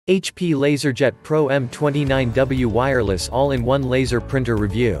HP LaserJet Pro M29w wireless all-in-one laser printer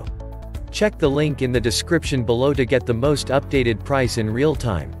review. Check the link in the description below to get the most updated price in real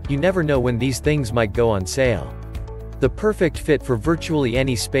time. You never know when these things might go on sale. The perfect fit for virtually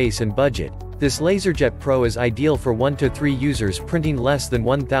any space and budget, this LaserJet Pro is ideal for 1 to 3 users printing less than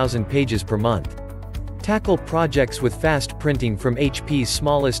 1,000 pages per month. Tackle projects with fast printing from HP's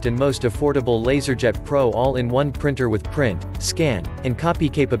smallest and most affordable LaserJet Pro all-in-one printer with print, scan, and copy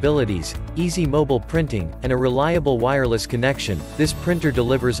capabilities, easy mobile printing, and a reliable wireless connection. This printer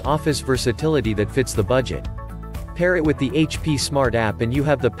delivers office versatility that fits the budget. Pair it with the HP Smart app and you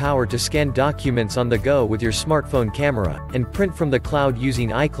have the power to scan documents on the go with your smartphone camera, and print from the cloud using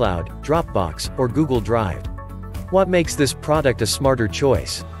iCloud, Dropbox, or Google Drive. What makes this product a smarter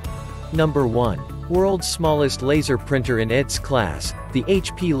choice? Number 1. World's smallest laser printer in its class, the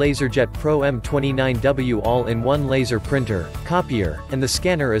HP LaserJet Pro M29w all-in-one laser printer, copier, and the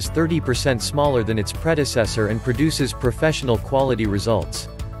scanner is 30% smaller than its predecessor and produces professional quality results.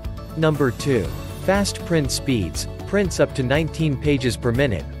 Number 2. Fast print speeds, prints up to 19 pages per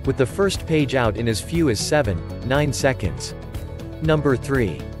minute, with the first page out in as few as 7-9 seconds. Number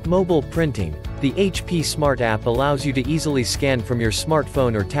 3. Mobile printing. The HP Smart app allows you to easily scan from your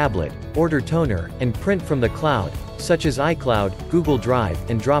smartphone or tablet, order toner, and print from the cloud, such as iCloud, Google Drive,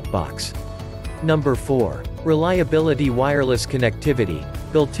 and Dropbox. Number 4. Reliability wireless connectivity.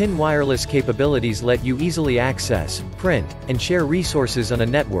 Built-in wireless capabilities let you easily access, print, and share resources on a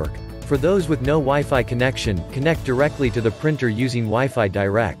network. For those with no Wi-Fi connection, connect directly to the printer using Wi-Fi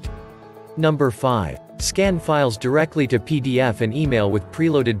Direct. Number 5. Scan files directly to PDF and email with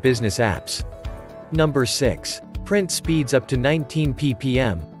preloaded business apps. Number 6. Print speeds up to 19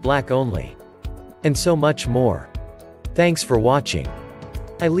 ppm, black only. And so much more. Thanks for watching.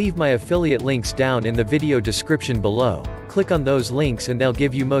 I leave my affiliate links down in the video description below. Click on those links and they'll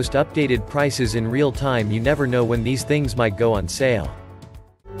give you most updated prices in real time. You never know when these things might go on sale.